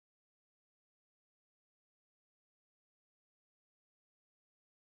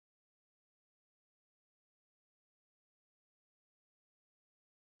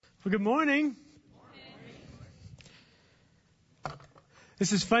Well, good morning.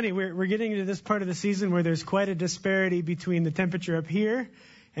 This is funny. We're getting into this part of the season where there's quite a disparity between the temperature up here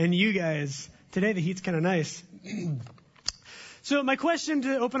and you guys. Today the heat's kind of nice. So my question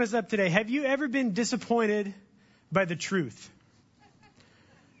to open us up today, have you ever been disappointed by the truth?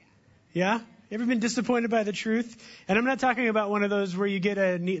 Yeah? Ever been disappointed by the truth? And I'm not talking about one of those where you get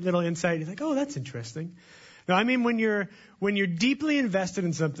a neat little insight. You're like, oh, that's interesting. No, I mean when you're deeply invested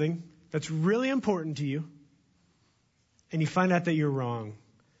in something that's really important to you and you find out that you're wrong.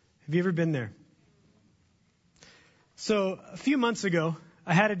 Have you ever been there? So a few months ago,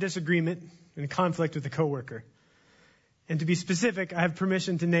 I had a disagreement and a conflict with a coworker. And to be specific, I have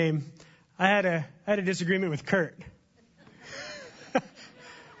permission to name, I had a disagreement with Kurt.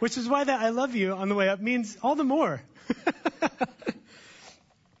 Which is why that I love you on the way up means all the more.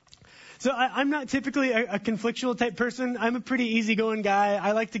 So I'm not typically a conflictual type person. I'm a pretty easygoing guy.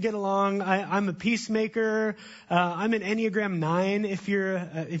 I like to get along. I'm a peacemaker. I'm an Enneagram 9 if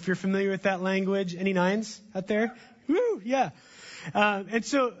you're familiar with that language. Any 9s out there? Woo, yeah. And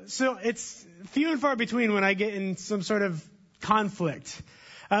so it's few and far between when I get in some sort of conflict.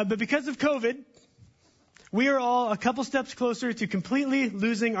 But because of COVID, we are all a couple steps closer to completely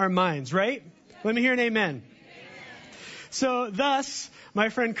losing our minds, right? Let me hear an amen. So thus, my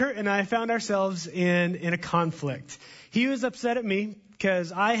friend Kurt and I found ourselves in a conflict. He was upset at me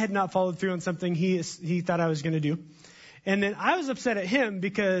because I had not followed through on something he thought I was going to do. And then I was upset at him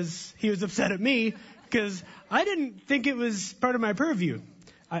because he was upset at me because I didn't think it was part of my purview.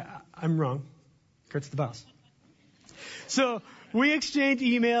 I'm wrong. Kurt's the boss. So we exchanged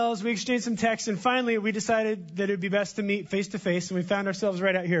emails, we exchanged some texts, and finally we decided that it would be best to meet face to face, and we found ourselves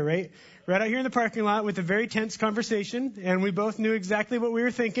right out here, right? Right out here in the parking lot with a very tense conversation, and we both knew exactly what we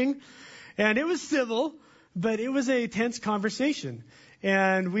were thinking. And it was civil, but it was a tense conversation.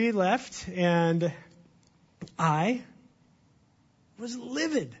 And we left, and I was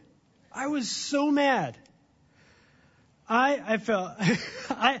livid. I was so mad. I felt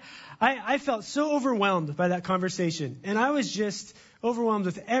so overwhelmed by that conversation, and I was just overwhelmed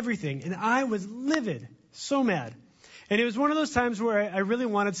with everything, and I was livid, so mad. And it was one of those times where I really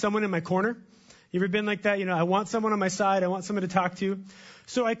wanted someone in my corner. You ever been like that? You know, I want someone on my side. I want someone to talk to.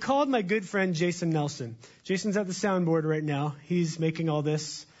 So I called my good friend Jason Nelson. Jason's at the soundboard right now. He's making all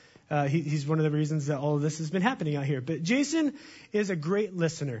this. He's one of the reasons that all of this has been happening out here. But Jason is a great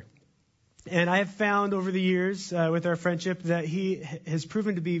listener. And I have found over the years with our friendship that he has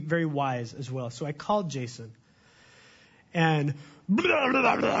proven to be very wise as well. So I called Jason and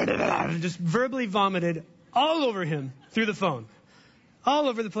just verbally vomited all over him through the phone, all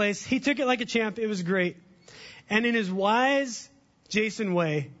over the place. He took it like a champ. It was great. And in his wise Jason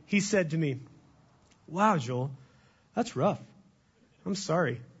way, he said to me, "Wow, Joel, that's rough. I'm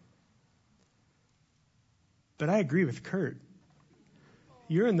sorry. But I agree with Kurt.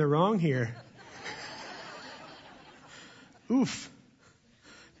 You're in the wrong here." Oof.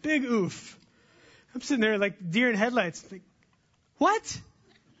 Big oof. I'm sitting there like deer in headlights. Like, what?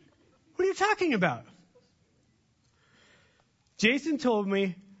 What are you talking about? Jason told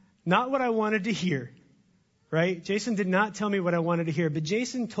me not what I wanted to hear, right? Jason did not tell me what I wanted to hear, but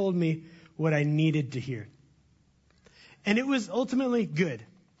Jason told me what I needed to hear. And it was ultimately good.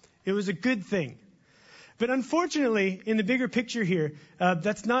 It was a good thing. But unfortunately, in the bigger picture here,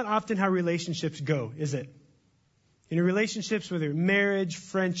 that's not often how relationships go, is it? In relationships, whether marriage,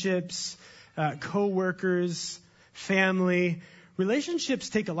 friendships, co-workers, family,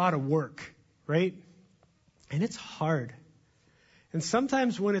 relationships take a lot of work, right? And it's hard. And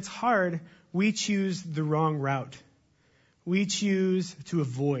sometimes when it's hard, we choose the wrong route. We choose to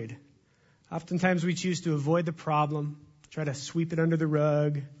avoid. Oftentimes we choose to avoid the problem, try to sweep it under the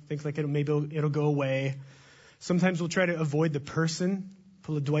rug, think like it'll go away. Sometimes we'll try to avoid the person,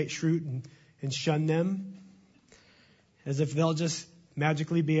 pull a Dwight Schrute and shun them, as if they'll just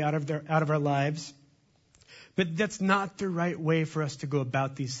magically be out of our lives. But that's not the right way for us to go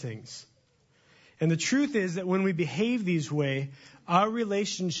about these things. And the truth is that when we behave these way, our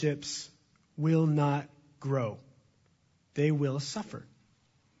relationships will not grow. They will suffer.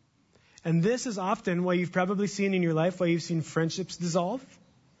 And this is often why you've probably seen in your life, why you've seen friendships dissolve.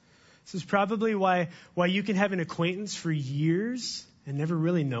 This is probably why you can have an acquaintance for years and never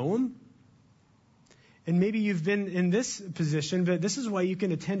really know them. And maybe you've been in this position, but this is why you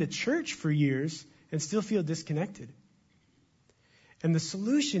can attend a church for years and still feel disconnected. And the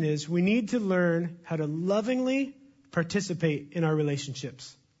solution is we need to learn how to lovingly participate in our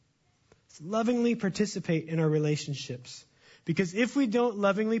relationships. Lovingly participate in our relationships. Because if we don't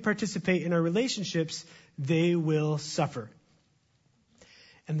lovingly participate in our relationships, they will suffer.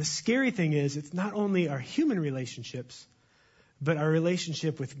 And the scary thing is, it's not only our human relationships, but our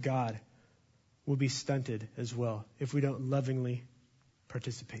relationship with God will be stunted as well if we don't lovingly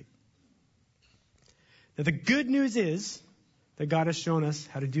participate. Now, the good news is that God has shown us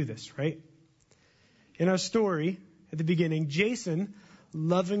how to do this, right? In our story, at the beginning, Jason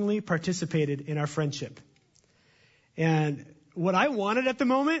lovingly participated in our friendship. And what I wanted at the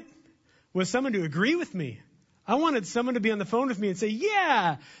moment was someone to agree with me. I wanted someone to be on the phone with me and say,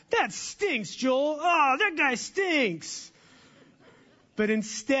 yeah, that stinks, Joel. Oh, that guy stinks. But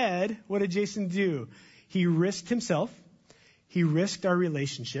instead, what did Jason do? He risked himself. He risked our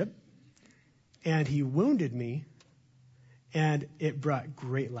relationship. And he wounded me. And it brought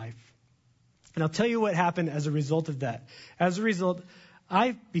great life. And I'll tell you what happened as a result of that. As a result,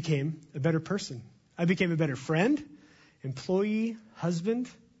 I became a better person. I became a better friend, employee, husband,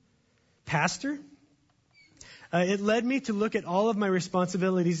 pastor. It led me to look at all of my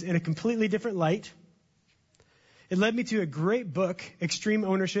responsibilities in a completely different light. It led me to a great book, Extreme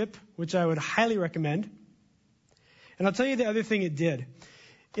Ownership, which I would highly recommend. And I'll tell you the other thing it did.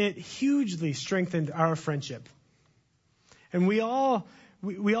 It hugely strengthened our friendship. And we all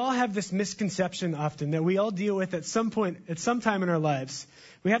have this misconception often that we all deal with at some point, at some time in our lives.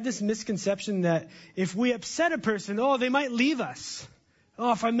 We have this misconception that if we upset a person, they might leave us.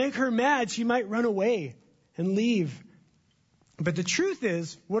 If I make her mad, she might run away and leave. But the truth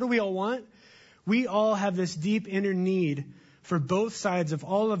is, what do we all want? We all have this deep inner need for both sides of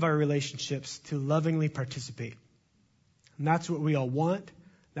all of our relationships to lovingly participate. And that's what we all want.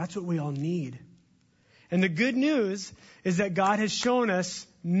 That's what we all need. And the good news is that God has shown us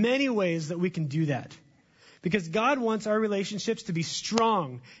many ways that we can do that. Because God wants our relationships to be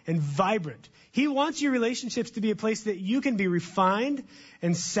strong and vibrant. He wants your relationships to be a place that you can be refined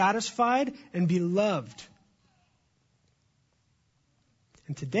and satisfied and be loved.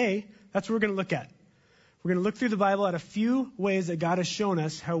 And today, that's what we're going to look at. We're going to look through the Bible at a few ways that God has shown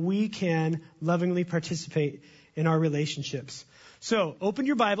us how we can lovingly participate in our relationships. So, open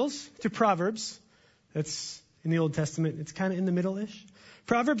your Bibles to Proverbs. That's in the Old Testament. It's kind of in the middle-ish.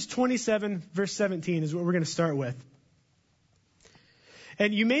 Proverbs 27, verse 17 is what we're going to start with.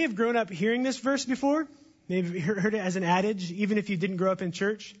 And you may have grown up hearing this verse before. Maybe heard it as an adage, even if you didn't grow up in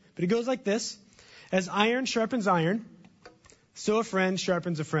church. But it goes like this. As iron sharpens iron, so a friend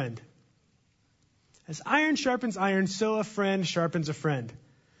sharpens a friend. As iron sharpens iron, so a friend sharpens a friend.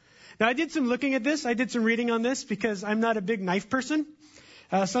 Now, I did some looking at this. I did some reading on this because I'm not a big knife person.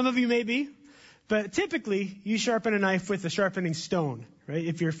 Some of you may be. But typically, you sharpen a knife with a sharpening stone, right?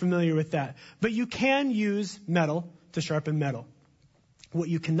 If you're familiar with that. But you can use metal to sharpen metal. What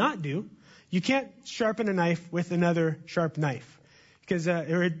you cannot do, you can't sharpen a knife with another sharp knife because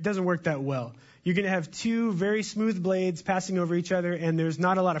or it doesn't work that well. You're going to have two very smooth blades passing over each other, and there's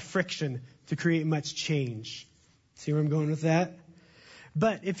not a lot of friction to create much change. See where I'm going with that?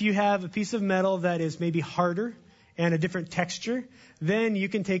 But if you have a piece of metal that is maybe harder and a different texture, then you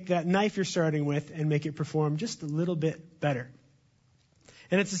can take that knife you're starting with and make it perform just a little bit better.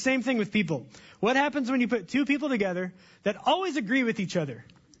 And it's the same thing with people. What happens when you put two people together that always agree with each other?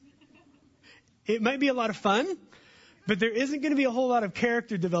 It might be a lot of fun, but there isn't going to be a whole lot of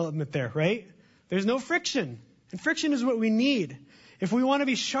character development there, right? There's no friction. And friction is what we need. If we want to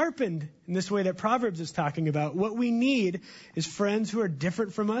be sharpened in this way that Proverbs is talking about, what we need is friends who are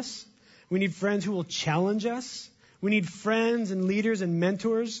different from us. We need friends who will challenge us. We need friends and leaders and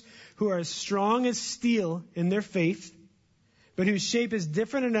mentors who are as strong as steel in their faith, but whose shape is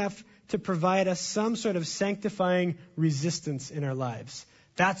different enough to provide us some sort of sanctifying resistance in our lives.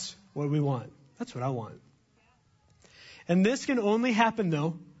 That's what we want. That's what I want. And this can only happen,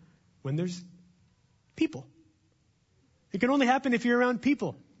 though, when there's people. It can only happen if you're around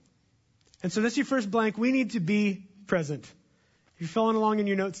people. And so that's your first blank. We need to be present. If you're following along in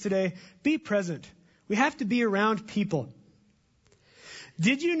your notes today, be present. We have to be around people.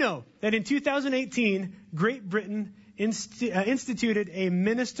 Did you know that in 2018, Great Britain instituted a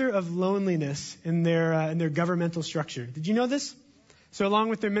minister of loneliness in their governmental structure? Did you know this? So along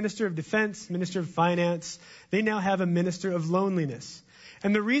with their minister of defense, minister of finance, they now have a minister of loneliness.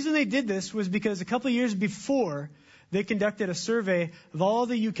 And the reason they did this was because a couple of years before, they conducted a survey of all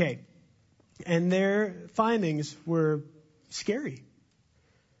the UK. And their findings were scary.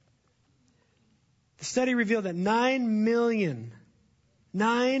 The study revealed that 9 million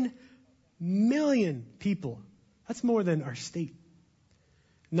people, that's more than our state,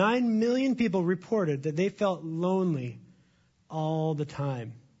 9 million people reported that they felt lonely all the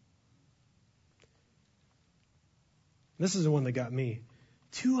time. This is the one that got me.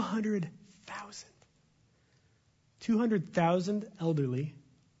 200,000 elderly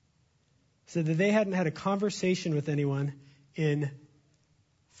said that they hadn't had a conversation with anyone in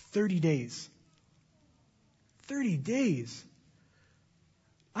 30 days. 30 days.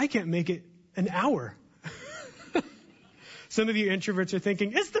 I can't make it an hour. Some of you introverts are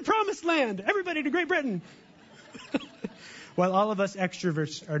thinking, it's the promised land. Everybody to Great Britain. While all of us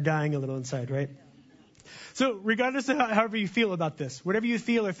extroverts are dying a little inside, right? So regardless of however you feel about this, whatever you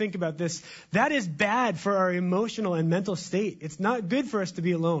feel or think about this, that is bad for our emotional and mental state. It's not good for us to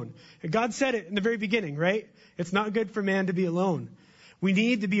be alone. God said it in the very beginning, right? It's not good for man to be alone. We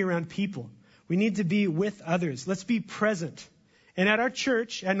need to be around people. We need to be with others. Let's be present. And at our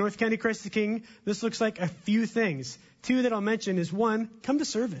church, at North County Christ the King, this looks like a few things. 2 that I'll mention is 1, come to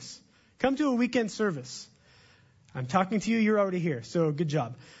service. Come to a weekend service. I'm talking to you, you're already here, so good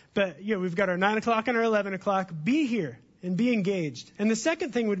job. But, we've got our 9 o'clock and our 11 o'clock. Be here and be engaged. And the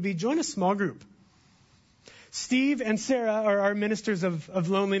second thing would be join a small group. Steve and Sarah are our ministers of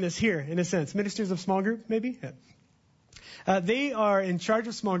loneliness here, in a sense. Ministers of small group, maybe? Yeah. They are in charge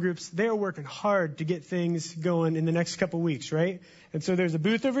of small groups. They are working hard to get things going in the next couple weeks, right? And so there's a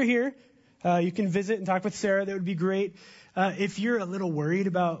booth over here. You can visit and talk with Sarah. That would be great. If you're a little worried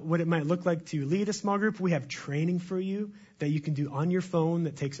about what it might look like to lead a small group, we have training for you that you can do on your phone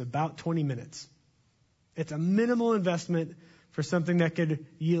that takes about 20 minutes. It's a minimal investment for something that could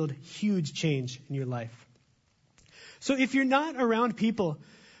yield huge change in your life. So if you're not around people,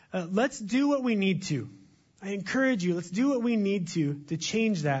 let's do what we need to. I encourage you, let's do what we need to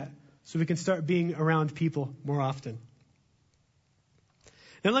change that so we can start being around people more often.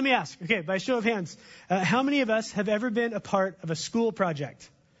 Now let me ask, by show of hands, how many of us have ever been a part of a school project?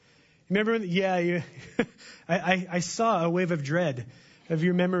 Remember? I saw a wave of dread of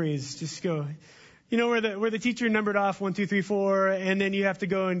your memories just go, where the teacher numbered off 1, 2, 3, 4, and then you have to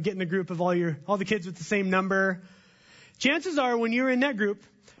go and get in a group of all the kids with the same number. Chances are when you were in that group,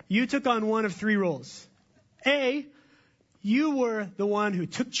 you took on one of 3 roles. A, you were the one who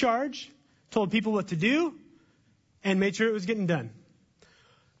took charge, told people what to do, and made sure it was getting done.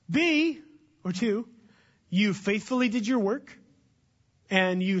 B, or 2, you faithfully did your work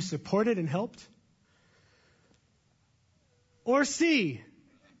and you supported and helped. Or C,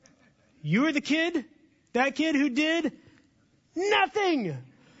 you were that kid who did nothing.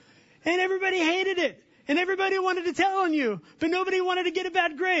 And everybody hated it. And everybody wanted to tell on you. But nobody wanted to get a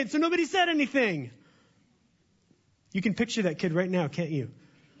bad grade, so nobody said anything. You can picture that kid right now, can't you?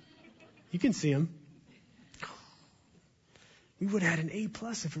 You can see him. We would have had an A+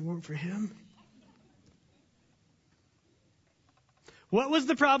 if it weren't for him. What was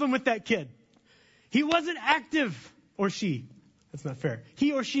the problem with that kid? He wasn't active. Or she. That's not fair.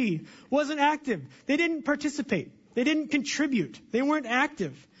 He or she wasn't active. They didn't participate. They didn't contribute. They weren't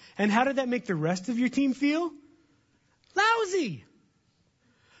active. And how did that make the rest of your team feel? Lousy.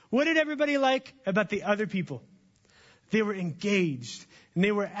 What did everybody like about the other people? They were engaged. And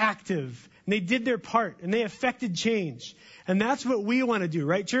they were active. And they did their part. And they affected change. And that's what we want to do,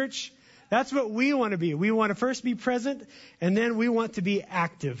 right, church? That's what we want to be. We want to first be present, and then we want to be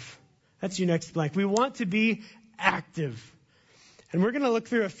active. That's your next blank. We want to be active. And we're going to look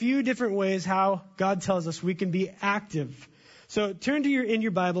through a few different ways how God tells us we can be active. So turn in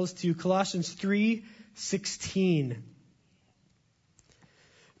your Bibles to Colossians 3:16.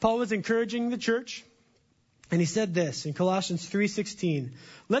 Paul was encouraging the church, and he said this in Colossians 3:16.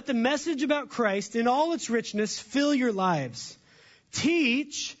 Let the message about Christ in all its richness fill your lives.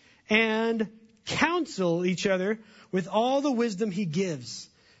 Teach and counsel each other with all the wisdom he gives.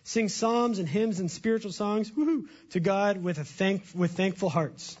 Sing psalms and hymns and spiritual songs to God with thankful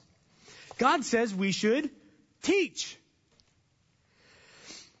hearts. God says we should teach.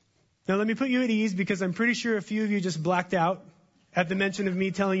 Now let me put you at ease because I'm pretty sure a few of you just blacked out at the mention of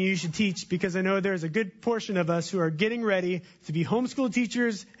me telling you should teach, because I know there's a good portion of us who are getting ready to be homeschool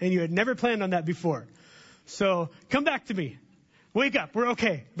teachers and you had never planned on that before. So come back to me. Wake up. We're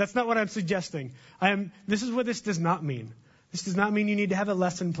okay. That's not what I'm suggesting. This is what this does not mean. This does not mean you need to have a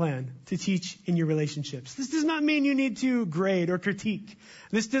lesson plan to teach in your relationships. This does not mean you need to grade or critique.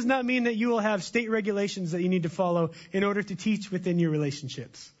 This does not mean that you will have state regulations that you need to follow in order to teach within your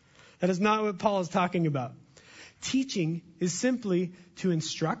relationships. That is not what Paul is talking about. Teaching is simply to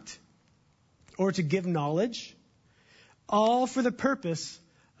instruct or to give knowledge, all for the purpose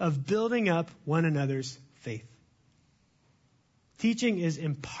of building up one another's faith. Teaching is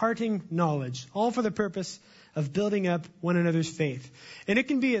imparting knowledge, all for the purpose of building up one another's faith. And it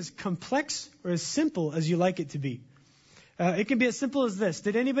can be as complex or as simple as you like it to be. It can be as simple as this.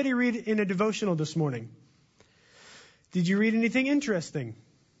 Did anybody read in a devotional this morning? Did you read anything interesting?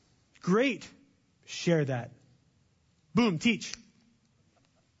 Great. Share that. Boom, teach.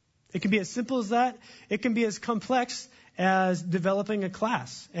 It can be as simple as that. It can be as complex as developing a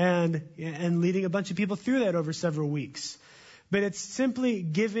class and leading a bunch of people through that over several weeks. But it's simply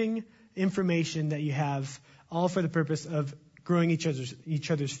giving information that you have, all for the purpose of growing each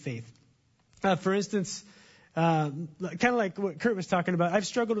other's faith. For instance, kind of like what Kurt was talking about, I've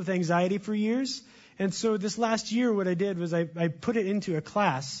struggled with anxiety for years. And so this last year, what I did was I put it into a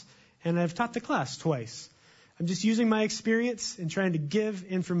class, and I've taught the class twice. I'm just using my experience and trying to give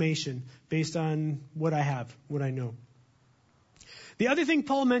information based on what I have, what I know. The other thing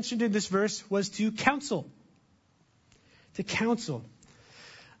Paul mentioned in this verse was to counsel. To counsel.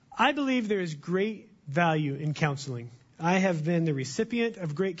 I believe there is great value in counseling. I have been the recipient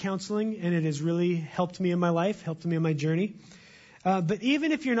of great counseling, and it has really helped me in my life, helped me in my journey. But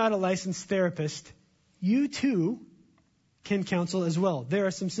even if you're not a licensed therapist, you too can counsel as well. There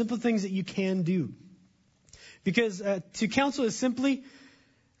are some simple things that you can do. Because to counsel is simply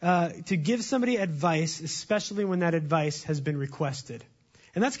to give somebody advice, especially when that advice has been requested.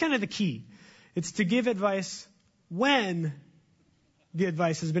 And that's kind of the key. It's to give advice when the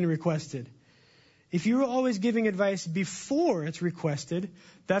advice has been requested. If you're always giving advice before it's requested,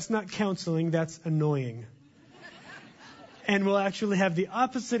 that's not counseling, that's annoying. And will actually have the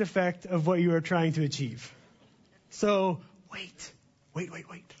opposite effect of what you are trying to achieve. So, wait.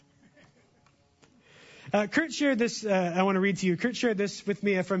 Kurt shared this, I want to read to you. Kurt shared this with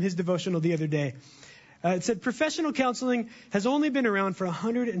me from his devotional the other day. It said, professional counseling has only been around for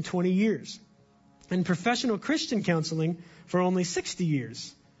 120 years. And professional Christian counseling for only 60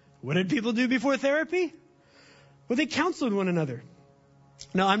 years. What did people do before therapy? Well, they counseled one another.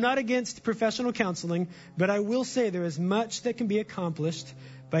 Now, I'm not against professional counseling, but I will say there is much that can be accomplished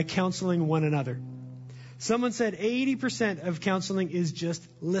by counseling one another. Someone said 80% of counseling is just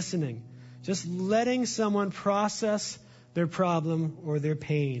listening, just letting someone process their problem or their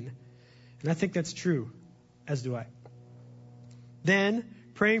pain. And I think that's true, as do I. Then,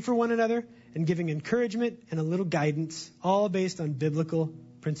 praying for one another and giving encouragement and a little guidance, all based on biblical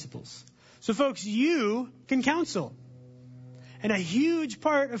principles. So, folks, you can counsel. And a huge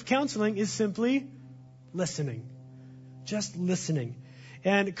part of counseling is simply listening. Just listening.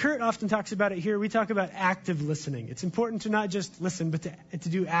 And Kurt often talks about it here. We talk about active listening. It's important to not just listen, but to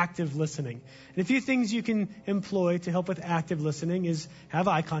do active listening. And a few things you can employ to help with active listening is have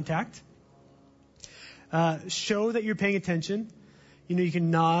eye contact. Show that you're paying attention. You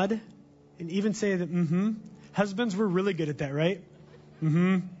can nod and even say that, mm-hmm. Husbands, we're really good at that, right?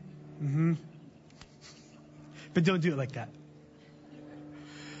 Mm-hmm. Mm-hmm. But don't do it like that.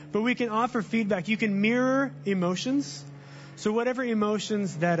 But we can offer feedback. You can mirror emotions. So whatever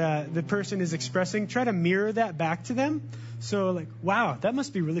emotions that the person is expressing, try to mirror that back to them. So like, wow, that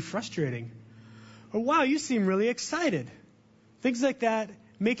must be really frustrating. Or wow, you seem really excited. Things like that.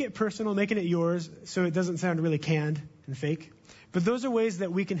 Make it personal, making it yours so it doesn't sound really canned and fake. But those are ways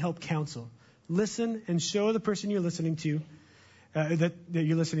that we can help counsel. Listen and show the person you're listening to,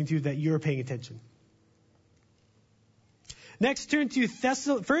 that you're paying attention. Next, turn to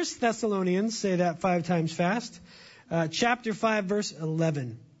 1 Thessalonians, say that 5 times fast, chapter 5, verse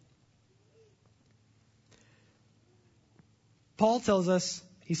 11. Paul tells us,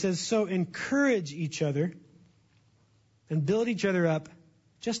 he says, so encourage each other and build each other up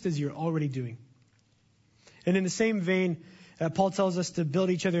just as you're already doing. And in the same vein, Paul tells us to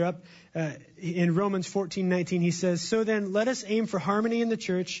build each other up. In Romans 14:19, he says, so then let us aim for harmony in the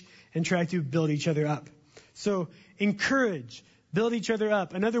church and try to build each other up. So encourage, build each other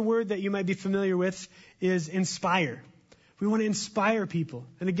up. Another word that you might be familiar with is inspire. We want to inspire people.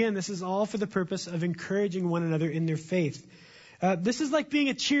 And again, this is all for the purpose of encouraging one another in their faith. This is like being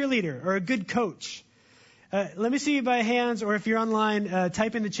a cheerleader or a good coach. Let me see you by hands, or if you're online,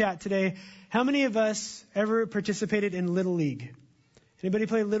 type in the chat today. How many of us ever participated in Little League? Anybody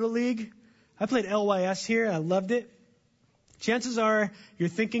play Little League? I played LYS here. I loved it. Chances are you're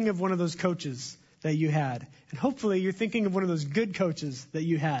thinking of one of those coaches that you had. And hopefully you're thinking of one of those good coaches that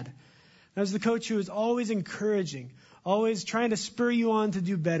you had. That was the coach who was always encouraging, always trying to spur you on to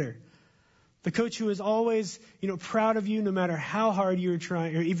do better. The coach who was always, proud of you no matter how hard you were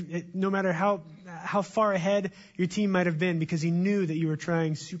trying, or even no matter how far ahead your team might have been, because he knew that you were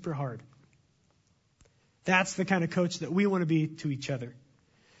trying super hard. That's the kind of coach that we want to be to each other.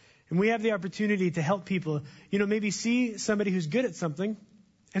 And we have the opportunity to help people, maybe see somebody who's good at something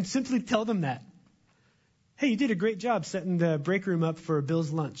and simply tell them that. Hey, you did a great job setting the break room up for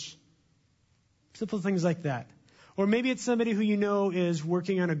Bill's lunch. Simple things like that. Or maybe it's somebody who is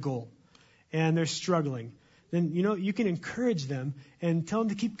working on a goal and they're struggling. Then, you can encourage them and tell them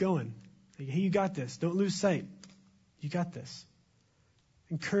to keep going. Like, hey, you got this. Don't lose sight. You got this.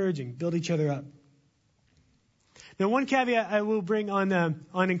 encouraging, build each other up. Now, one caveat I will bring on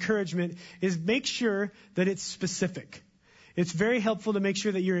encouragement is make sure that it's specific. It's very helpful to make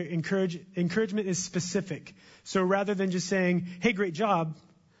sure that your encouragement is specific. So rather than just saying, hey, great job,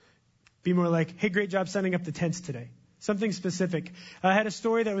 be more like, hey, great job setting up the tents today. Something specific. I had a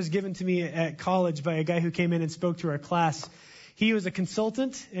story that was given to me at college by a guy who came in and spoke to our class. He was a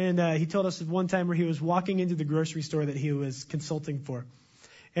consultant, and he told us of one time where he was walking into the grocery store that he was consulting for.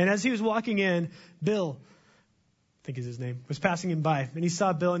 And as he was walking in, Bill, I think is his name, was passing him by. And he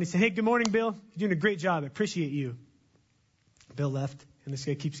saw Bill, and he said, hey, good morning, Bill. You're doing a great job. I appreciate you. Bill left, and this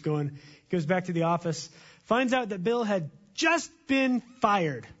guy keeps going. He goes back to the office, finds out that Bill had just been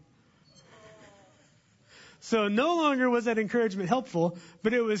fired. So no longer was that encouragement helpful,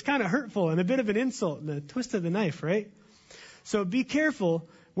 but it was kind of hurtful and a bit of an insult and a twist of the knife, right? So be careful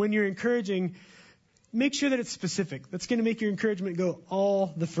when you're encouraging. Make sure that it's specific. That's going to make your encouragement go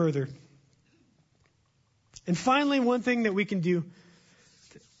all the further. And finally, one thing that we can do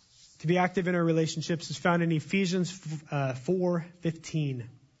to be active in our relationships is found in Ephesians 4:15.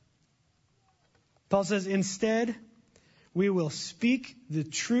 Paul says, instead, we will speak the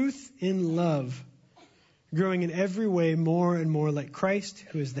truth in love, growing in every way more and more like Christ,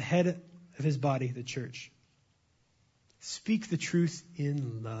 who is the head of his body, the church. Speak the truth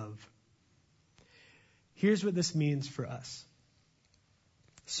in love. Here's what this means for us.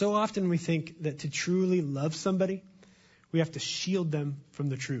 So often we think that to truly love somebody, we have to shield them from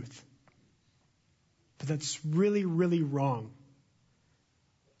the truth. But that's really, really wrong.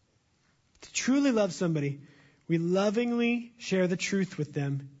 To truly love somebody, we lovingly share the truth with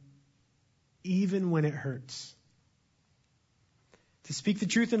them, even when it hurts. To speak the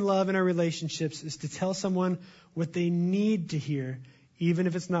truth in love in our relationships is to tell someone what they need to hear, even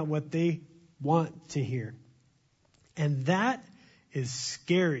if it's not what they want to hear. And that is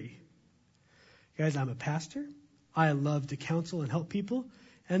scary. Guys, I'm a pastor. I love to counsel and help people.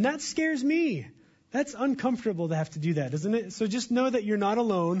 And that scares me. That's uncomfortable to have to do that, isn't it? So just know that you're not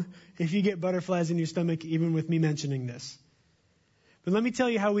alone if you get butterflies in your stomach, even with me mentioning this. But let me tell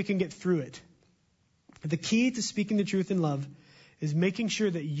you how we can get through it. The key to speaking the truth in love is making sure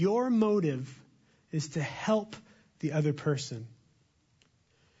that your motive is to help the other person.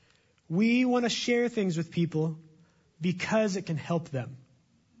 We want to share things with people because it can help them.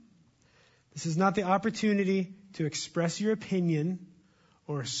 This is not the opportunity to express your opinion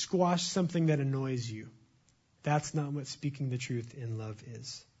or squash something that annoys you. That's not what speaking the truth in love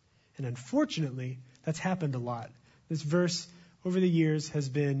is. And unfortunately, that's happened a lot. This verse over the years has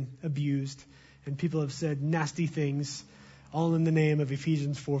been abused, and people have said nasty things, all in the name of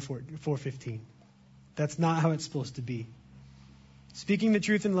Ephesians 4:15. That's not how it's supposed to be. Speaking the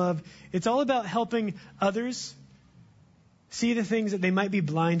truth in love, it's all about helping others see the things that they might be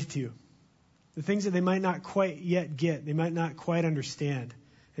blind to, the things that they might not quite yet get, they might not quite understand.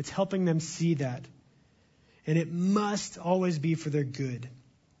 It's helping them see that. And it must always be for their good.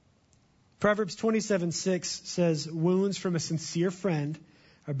 Proverbs 27:6 says, wounds from a sincere friend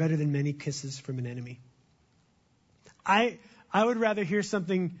are better than many kisses from an enemy. I would rather hear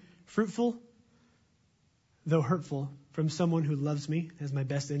something fruitful, though hurtful, from someone who loves me, has my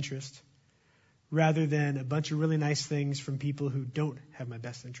best interest, rather than a bunch of really nice things from people who don't have my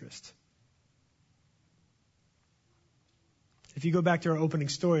best interest. If you go back to our opening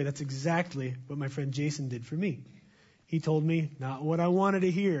story, that's exactly what my friend Jason did for me. He told me not what I wanted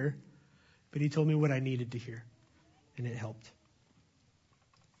to hear, but he told me what I needed to hear, and it helped.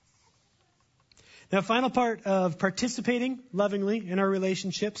 Now, final part of participating lovingly in our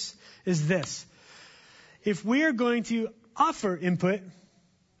relationships is this. If we are going to offer input,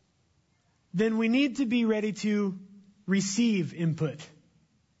 then we need to be ready to receive input.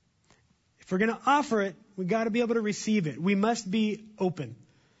 If we're going to offer it, we got to be able to receive it. We must be open.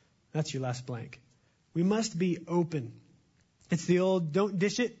 That's your last blank. We must be open. It's the old don't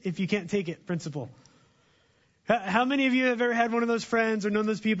dish it if you can't take it principle. How many of you have ever had one of those friends or known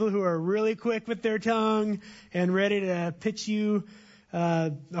those people who are really quick with their tongue and ready to pitch you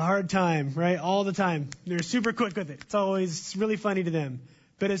a hard time, right? All the time. They're super quick with it. It's always really funny to them.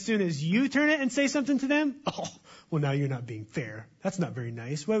 But as soon as you turn it and say something to them, oh, well, now you're not being fair. That's not very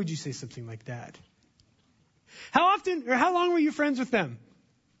nice. Why would you say something like that? How often or how long were you friends with them?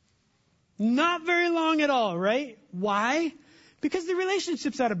 Not very long at all, right? Why? Because the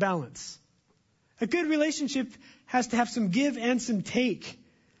relationship's out of balance. A good relationship has to have some give and some take.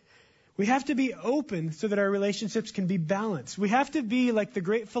 We have to be open so that our relationships can be balanced. We have to be like the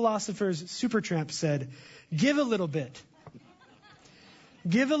great philosophers Supertramp said, give a little bit.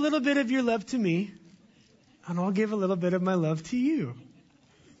 Give a little bit of your love to me, and I'll give a little bit of my love to you.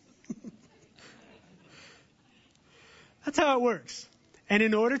 That's how it works. And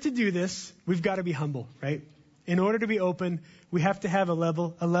in order to do this, we've got to be humble, right? In order to be open, we have to have a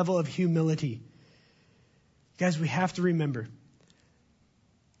level of humility. Guys, we have to remember,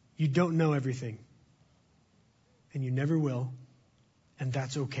 you don't know everything. And you never will. And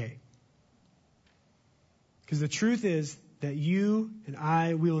that's okay. Because the truth is that you and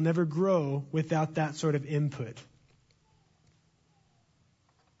I, we will never grow without that sort of input.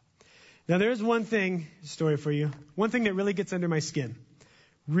 Now, there's one story for you. One thing that really gets under my skin.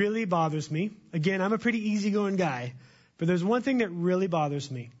 Really bothers me. Again, I'm a pretty easygoing guy. But there's one thing that really bothers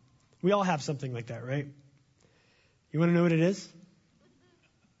me. We all have something like that, right? You want to know what it is?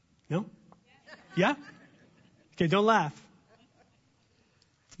 No? Yeah? Okay, don't laugh.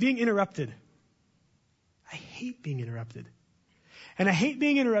 It's being interrupted. I hate being interrupted. And I hate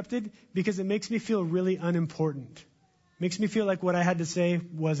being interrupted because it makes me feel really unimportant. Makes me feel like what I had to say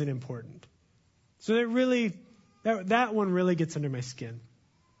wasn't important. So that one really gets under my skin.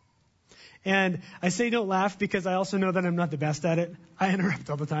 And I say don't laugh because I also know that I'm not the best at it. I interrupt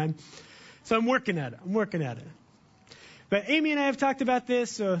all the time. So I'm working at it. But Amy and I have talked about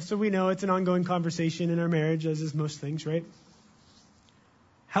this, so we know it's an ongoing conversation in our marriage, as is most things, right?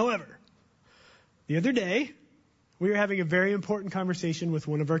 However, the other day, we were having a very important conversation with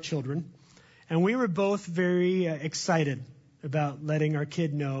one of our children, and we were both very excited about letting our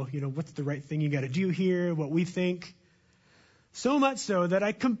kid know, what's the right thing you got to do here, what we think. So much so that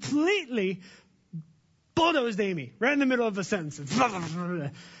I completely bulldozed Amy right in the middle of a sentence.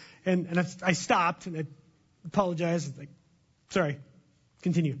 And I stopped and I apologized. Like, sorry,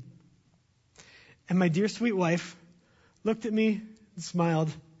 continue. And my dear sweet wife looked at me and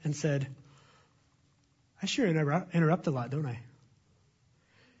smiled and said, I sure interrupt a lot, don't I?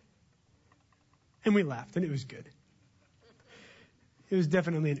 And we laughed, and it was good. It was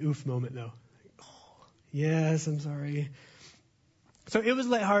definitely an oof moment, though. Oh, yes, I'm sorry. So it was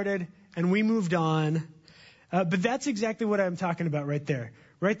lighthearted, and we moved on. But that's exactly what I'm talking about right there.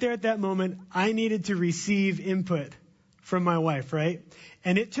 Right there at that moment, I needed to receive input from my wife, right?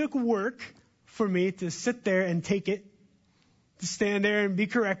 And it took work for me to sit there and take it, to stand there and be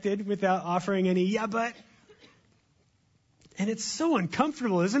corrected without offering any, yeah, but. And it's so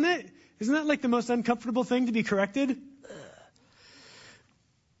uncomfortable, isn't it? Isn't that like the most uncomfortable thing to be corrected?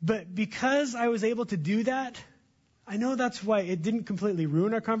 But because I was able to do that, I know that's why it didn't completely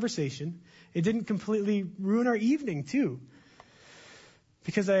ruin our conversation. It didn't completely ruin our evening, too.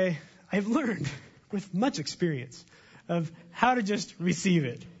 Because I've learned with much experience of how to just receive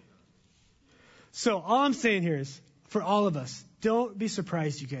it. So all I'm saying here is, for all of us, don't be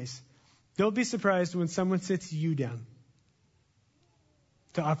surprised, you guys. Don't be surprised when someone sits you down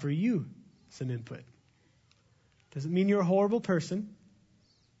to offer you some input. Doesn't mean you're a horrible person.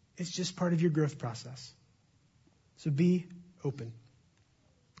 It's just part of your growth process. So be open.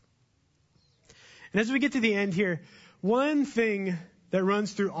 And as we get to the end here, one thing that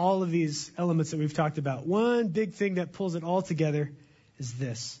runs through all of these elements that we've talked about, one big thing that pulls it all together is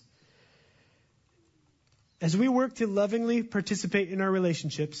this. As we work to lovingly participate in our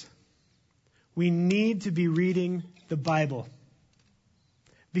relationships, we need to be reading the Bible.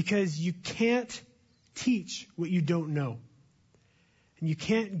 Because you can't teach what you don't know. And you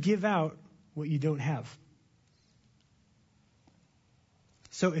can't give out what you don't have.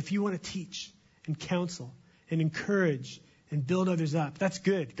 So if you want to teach and counsel and encourage and build others up, that's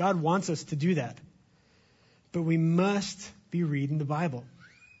good. God wants us to do that. But we must be reading the Bible.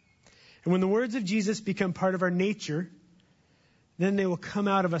 And when the words of Jesus become part of our nature, then they will come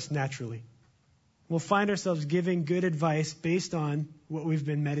out of us naturally. We'll find ourselves giving good advice based on what we've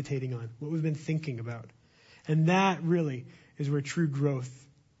been meditating on, what we've been thinking about. And that really is where true growth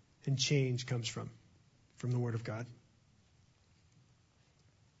and change comes from the Word of God.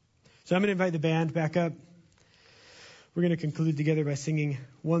 So I'm going to invite the band back up. We're going to conclude together by singing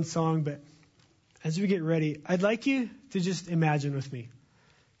one song, but as we get ready, I'd like you to just imagine with me.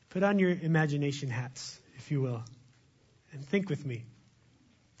 Put on your imagination hats, if you will, and think with me.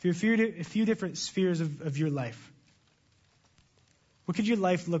 Through a few different spheres of your life. What could your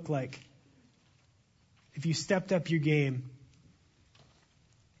life look like if you stepped up your game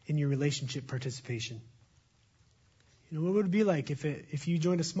in your relationship participation? What would it be like if you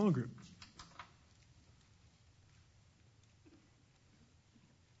joined a small group?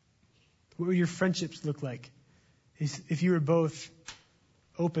 What would your friendships look like if you were both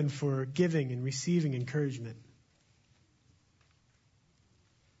open for giving and receiving encouragement?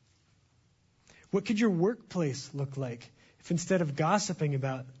 What could your workplace look like if instead of gossiping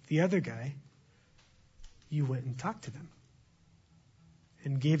about the other guy, you went and talked to them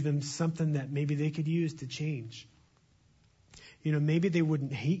and gave them something that maybe they could use to change? Maybe they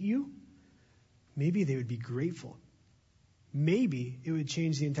wouldn't hate you. Maybe they would be grateful. Maybe it would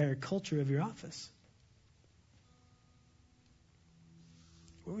change the entire culture of your office.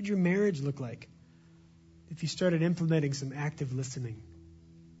 What would your marriage look like if you started implementing some active listening?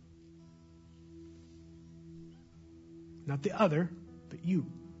 Not the other, but you.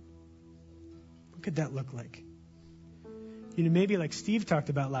 What could that look like? Maybe like Steve talked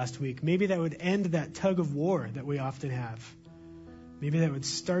about last week, maybe that would end that tug of war that we often have. Maybe that would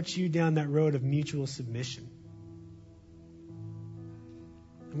start you down that road of mutual submission.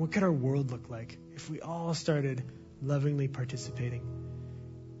 And what could our world look like if we all started lovingly participating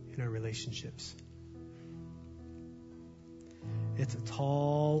in our relationships? It's a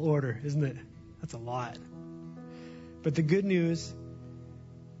tall order, isn't it? That's a lot. But the good news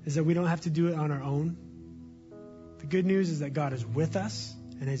is that we don't have to do it on our own. The good news is that God is with us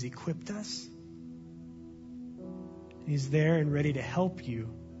and has equipped us. He's there and ready to help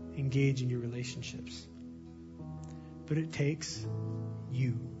you engage in your relationships. But it takes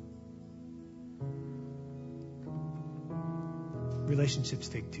you. Relationships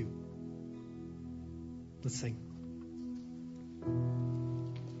take two. Let's sing.